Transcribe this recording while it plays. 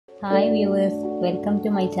Hi viewers, welcome to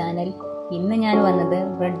my channel. ഇന്ന് ഞാൻ വന്നത്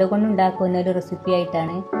ബ്രെഡ് കൊണ്ടുണ്ടാക്കുന്ന ഒരു റെസിപ്പി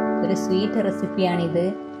ആയിട്ടാണ്. ഒരു സ്വീറ്റ് റെസിപ്പിയാണിത്.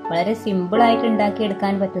 വളരെ സിമ്പിളായിട്ട്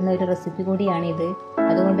ഉണ്ടാക്കിയെടുക്കാൻ പറ്റുന്ന ഒരു റെസിപ്പി കൂടിയാണിത്.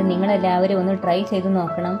 അതുകൊണ്ട് നിങ്ങളെല്ലാവരും ഒന്ന് ട്രൈ ചെയ്ത്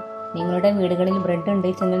നോക്കണം. നിങ്ങളുടെ വീടുകളിൽ ബ്രെഡ്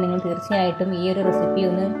ഉണ്ടെങ്കിൽ നിങ്ങൾ തീർച്ചയായിട്ടും ഈ ഒരു റെസിപ്പി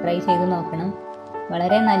ഒന്ന് ട്രൈ ചെയ്ത് നോക്കണം.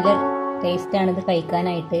 വളരെ നല്ല ടേസ്റ്റാണിത്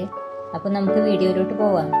കഴിക്കാനായിട്ട്. അപ്പോൾ നമുക്ക് വീഡിയോയിലോട്ട്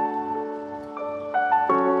പോവാം.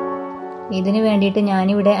 ഇതിന് വേണ്ടിയിട്ട്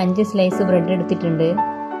ഞാനിവിടെ 5 സ്ലൈസ് ബ്രെഡ് എടുത്തിട്ടുണ്ട്.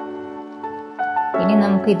 ഇനി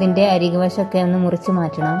നമുക്ക് ഇതിൻ്റെ അരികുവശമൊക്കെ ഒന്ന് മുറിച്ച്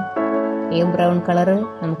മാറ്റണം. ഈ ബ്രൗൺ കളറ്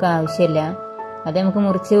നമുക്ക് ആവശ്യമില്ല. അത് നമുക്ക്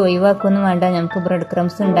മുറിച്ച് ഒഴിവാക്കൊന്നും വേണ്ട. നമുക്ക് ബ്രെഡ്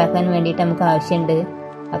ക്രംസ് ഉണ്ടാക്കാൻ വേണ്ടിയിട്ട് നമുക്ക് ആവശ്യമുണ്ട്.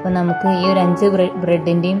 അപ്പം നമുക്ക് ഈ ഒരു 5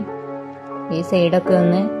 ബ്രെഡിൻ്റെയും ഈ സൈഡൊക്കെ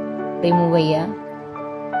ഒന്ന് റിമൂവ് ചെയ്യാം.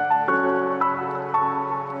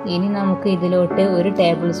 ഇനി നമുക്ക് ഇതിലോട്ട് 1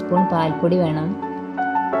 ടേബിൾ സ്പൂൺ പാൽപ്പൊടി വേണം.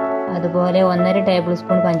 അതുപോലെ 1.5 ടേബിൾ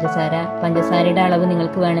സ്പൂൺ പഞ്ചസാരയുടെ അളവ്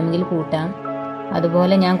നിങ്ങൾക്ക് വേണമെങ്കിൽ കൂട്ടാം.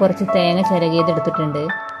 അതുപോലെ ഞാൻ കുറച്ച് തേങ്ങ ചിരകിയതെടുത്തിട്ടുണ്ട്.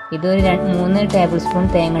 ഇതൊരു 3 ടേബിൾ സ്പൂൺ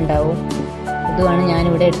തേങ്ങ ഉണ്ടാവും. ഇതുമാണ്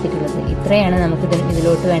ഞാനിവിടെ എടുത്തിട്ടുള്ളത്. ഇത്രയാണ് നമുക്ക്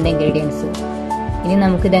ഇതിലോട്ട് വേണ്ട ഇൻഗ്രീഡിയൻസ്. ഇനി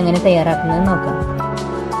നമുക്കിതെങ്ങനെ തയ്യാറാക്കുന്നത് നോക്കാം.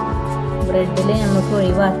 ബ്രെഡിൽ നമുക്ക്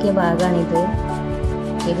ഒഴിവാക്കിയ ഭാഗമാണിത്.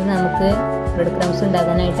 ഇത് നമുക്ക് ബ്രെഡ് ക്രംസ്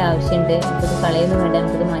ഉണ്ടാക്കാനായിട്ട് ആവശ്യമുണ്ട്. നമുക്കിത് കളയൊന്നും വേണ്ട,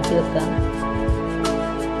 നമുക്കിത് മാറ്റി വെക്കാം.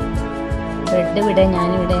 ബ്രെഡ്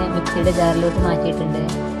ഞാനിവിടെ മിക്സിയുടെ ജാറിലോട്ട് മാറ്റിയിട്ടുണ്ട്.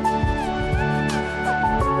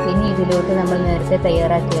 ഇനി ഇതിലോട്ട് നമ്മൾ നേരത്തെ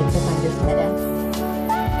തയ്യാറാക്കി വെച്ച പഞ്ചസാര,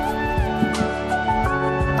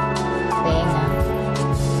 തേങ്ങ,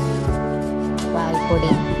 പാൽപ്പൊടി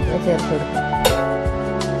ചേർത്ത് കൊടുക്കാം.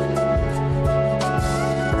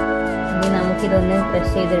 ഇനി നമുക്കിതൊന്ന്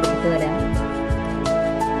ക്രഷ് ചെയ്തെടുത്തിട്ട് വരാം.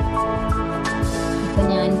 ഇപ്പം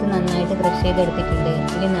ഞാനിത് നന്നായിട്ട് ക്രഷ് ചെയ്തെടുത്തിട്ടുണ്ട്.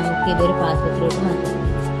 ഇനി നമുക്കിതൊരു പാത്രത്തിലോട്ട് മാറ്റാം.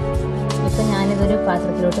 ഇപ്പം ഞാനിതൊരു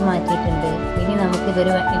പാത്രത്തിലോട്ട് മാറ്റിയിട്ടുണ്ട്. ഇനി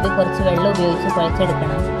ഇത് കുറച്ച് വെള്ളം ഉപയോഗിച്ച്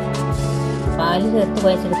കുഴച്ചെടുക്കണം. പാല് ചേർത്ത്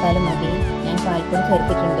കുഴച്ചെടുത്താലും മതി. ഞാൻ പാൽപ്പൊടി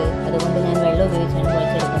ചേർത്തിട്ടുണ്ട്, അതുകൊണ്ട് ഞാൻ വെള്ളം ഉപയോഗിച്ചാണ്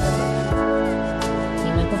കുഴച്ചെടുക്കുന്നത്.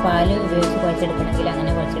 നിങ്ങൾക്ക് പാല് ഉപയോഗിച്ച് കുഴച്ചെടുക്കണമെങ്കിൽ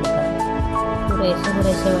അങ്ങനെ കുഴച്ചെടുക്കാം.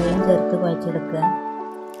 കുറേശ്ശെ വെള്ളം ചേർത്ത് കുഴച്ചെടുക്കുക.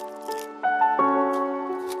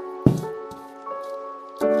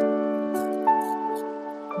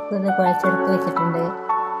 ഇപ്പോൾ ഇത് കുഴച്ചെടുത്ത് വെച്ചിട്ടുണ്ട്.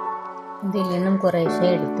 ഇതിൽ നിന്നും കുറേശ്ശെ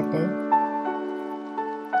എടുത്തിട്ട്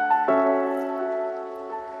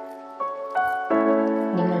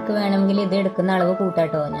നിങ്ങൾക്ക് വേണമെങ്കിൽ ഇത് എടുക്കുന്ന അളവ്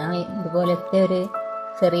കൂട്ടാട്ടോ. ഞാൻ ഇതുപോലത്തെ ഒരു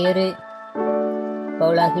ചെറിയൊരു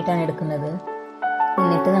ബൗളാക്കിയിട്ടാണ് എടുക്കുന്നത്.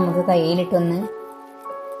 എന്നിട്ട് നമുക്ക് കയ്യിലിട്ടൊന്ന്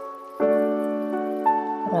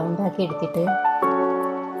റൗണ്ടാക്കി എടുത്തിട്ട്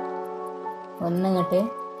ഒന്ന്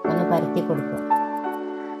പരത്തി കൊടുക്കുക.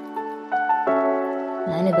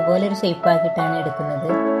 ഞാൻ ഇതുപോലൊരു ഷേപ്പാക്കിയിട്ടാണ് എടുക്കുന്നത്.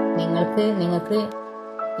 നിങ്ങൾക്ക്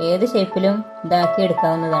ഏത് ഷേപ്പിലും ഇതാക്കി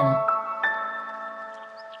എടുക്കാവുന്നതാണ്.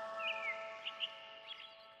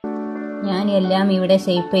 ഞാൻ എല്ലാം ഇവിടെ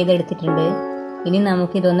ഷേപ്പ് ചെയ്തെടുത്തിട്ടുണ്ട്. ഇനി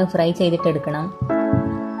നമുക്കിതൊന്ന് ഫ്രൈ ചെയ്തിട്ടെടുക്കണം.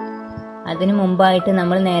 അതിനു മുമ്പായിട്ട്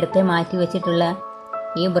നമ്മൾ നേരത്തെ മാറ്റി വെച്ചിട്ടുള്ള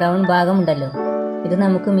ഈ ബ്രൗൺ ഭാഗം ഉണ്ടല്ലോ, ഇത്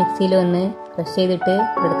നമുക്ക് മിക്സിയിൽ ഒന്ന് ക്രഷ് ചെയ്തിട്ട്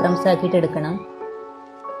ബ്രെഡ് ക്രംസ് ആക്കിയിട്ട് എടുക്കണം.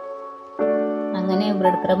 അങ്ങനെ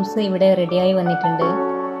ബ്രെഡ് ക്രംസ് ഇവിടെ റെഡിയായി വന്നിട്ടുണ്ട്.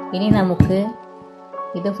 ഇനി നമുക്ക്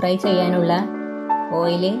ഇത് ഫ്രൈ ചെയ്യാനുള്ള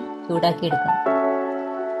ഓയിൽ ചൂടാക്കിയെടുക്കാം.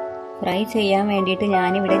 ഫ്രൈ ചെയ്യാൻ വേണ്ടിയിട്ട്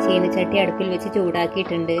ഞാനിവിടെ ചീനച്ചട്ടി അടുപ്പിൽ വെച്ച്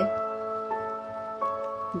ചൂടാക്കിയിട്ടുണ്ട്.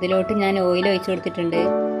 ഇതിലോട്ട് ഞാൻ ഓയിൽ ഒഴിച്ചു കൊടുത്തിട്ടുണ്ട്.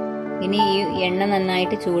 ഇനി ഈ എണ്ണ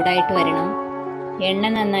നന്നായിട്ട് ചൂടായിട്ട് വരണം. എണ്ണ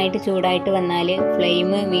നന്നായിട്ട് ചൂടായിട്ട് വന്നാൽ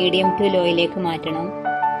ഫ്ലെയിം മീഡിയം ടു ലോയിലേക്ക് മാറ്റണം.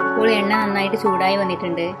 ഇപ്പോൾ എണ്ണ നന്നായിട്ട് ചൂടായി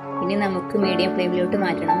വന്നിട്ടുണ്ട്. ഇനി നമുക്ക് മീഡിയം ഫ്ലെയിമിലോട്ട്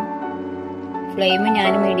മാറ്റണം. ഫ്ലെയിം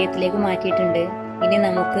ഞാൻ മീഡിയത്തിലേക്ക് മാറ്റിയിട്ടുണ്ട്. ഇനി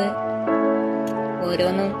നമുക്ക്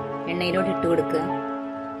ഓരോന്നും എണ്ണയിലോട്ട് ഇട്ട് കൊടുക്കുക.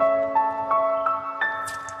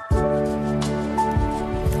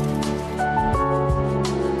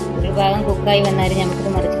 ഒരു ഭാഗം കുക്കായി വന്നാൽ നമുക്കിത്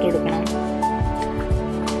മറിച്ചിട്ട് കൊടുക്കണം.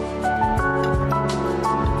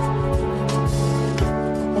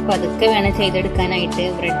 അപ്പോൾ പതുക്കെ വേണം ചെയ്തെടുക്കാനായിട്ട്.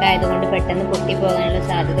 ബ്രെഡ് ആയതുകൊണ്ട് പെട്ടെന്ന് പൊട്ടിപ്പോകാനുള്ള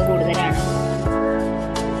സാധ്യത കൂടുതലാണ്.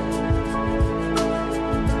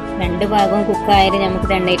 2 ഭാഗവും കുക്കായാലും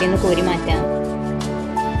നമുക്ക് എണ്ണയിൽ നിന്ന് കോരി മാറ്റാം.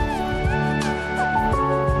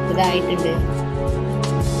 ഇതായിട്ടുണ്ട്.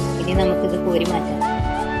 ഇനി നമുക്കിത് കോരി മാറ്റാം.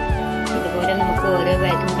 ഇതുപോലെ നമുക്ക് ഓരോ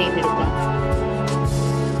ബാച്ചും ചെയ്തെടുക്കാം.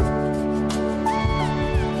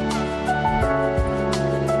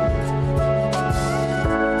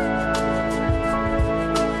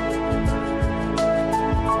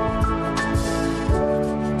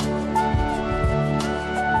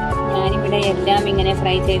 ഞാനിവിടെ എല്ലാം ഇങ്ങനെ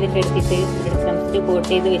ഫ്രൈ ചെയ്തിട്ടെടുത്തിട്ട് ബ്രെഡ് ക്രംസിൽ കോട്ട്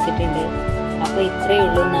ചെയ്ത് വെച്ചിട്ടുണ്ട്. അപ്പോൾ ഇത്രയേ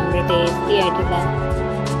ഉള്ളൂ. നമ്മുടെ ടേസ്റ്റി ആയിട്ടുള്ള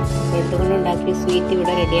ബ്രെഡ് കൊണ്ടുണ്ടാക്കിയ സ്വീറ്റ്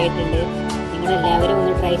ഇവിടെ റെഡി ആയിട്ടുണ്ട്. നിങ്ങളെല്ലാവരും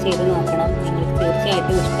ഒന്ന് ട്രൈ ചെയ്ത് നോക്കണം. നിങ്ങൾക്ക്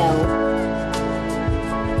തീർച്ചയായിട്ടും ഇഷ്ടമാവും.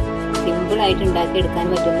 സിമ്പിളായിട്ട് ഉണ്ടാക്കിയെടുക്കാൻ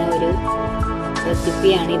പറ്റുന്ന ഒരു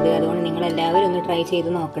റെസിപ്പിയാണിത്. അതുകൊണ്ട് നിങ്ങളെല്ലാവരും ഒന്ന് ട്രൈ ചെയ്ത്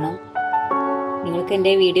നോക്കണം. നിങ്ങൾക്ക്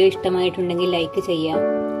എൻ്റെ വീഡിയോ ഇഷ്ടമായിട്ടുണ്ടെങ്കിൽ ലൈക്ക് ചെയ്യുക.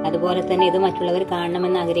 അതുപോലെ തന്നെ ഇത് മറ്റുള്ളവർ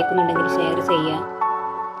കാണണമെന്ന് ആഗ്രഹിക്കുന്നുണ്ടെങ്കിൽ ഷെയർ ചെയ്യുക.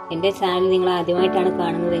 എൻ്റെ ചാനൽ നിങ്ങൾ ആദ്യമായിട്ടാണ്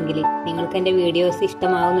കാണുന്നതെങ്കിൽ നിങ്ങൾക്ക് എൻ്റെ വീഡിയോസ്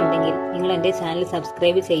ഇഷ്ടമാവുന്നുണ്ടെങ്കിൽ നിങ്ങൾ എൻ്റെ ചാനൽ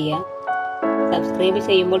സബ്സ്ക്രൈബ് ചെയ്യുക. സബ്സ്ക്രൈബ്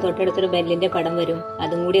ചെയ്യുമ്പോൾ തൊട്ടടുത്തൊരു ബെല്ലിൻ്റെ പടം വരും.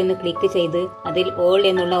 അതും കൂടി ഒന്ന് ക്ലിക്ക് ചെയ്ത് അതിൽ ഓൾ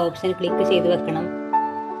എന്നുള്ള ഓപ്ഷൻ ക്ലിക്ക് ചെയ്ത് വെക്കണം.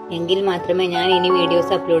 എങ്കിൽ മാത്രമേ ഞാൻ ഇനി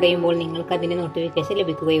വീഡിയോസ് അപ്ലോഡ് ചെയ്യുമ്പോൾ നിങ്ങൾക്ക് അതിൻ്റെ നോട്ടിഫിക്കേഷൻ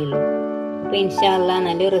ലഭിക്കുകയുള്ളൂ. അപ്പോൾ ഇൻഷാ അല്ലാഹ്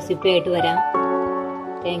നല്ലൊരു റെസിപ്പി ആയിട്ട് വരാം.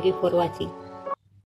 Thank you for watching.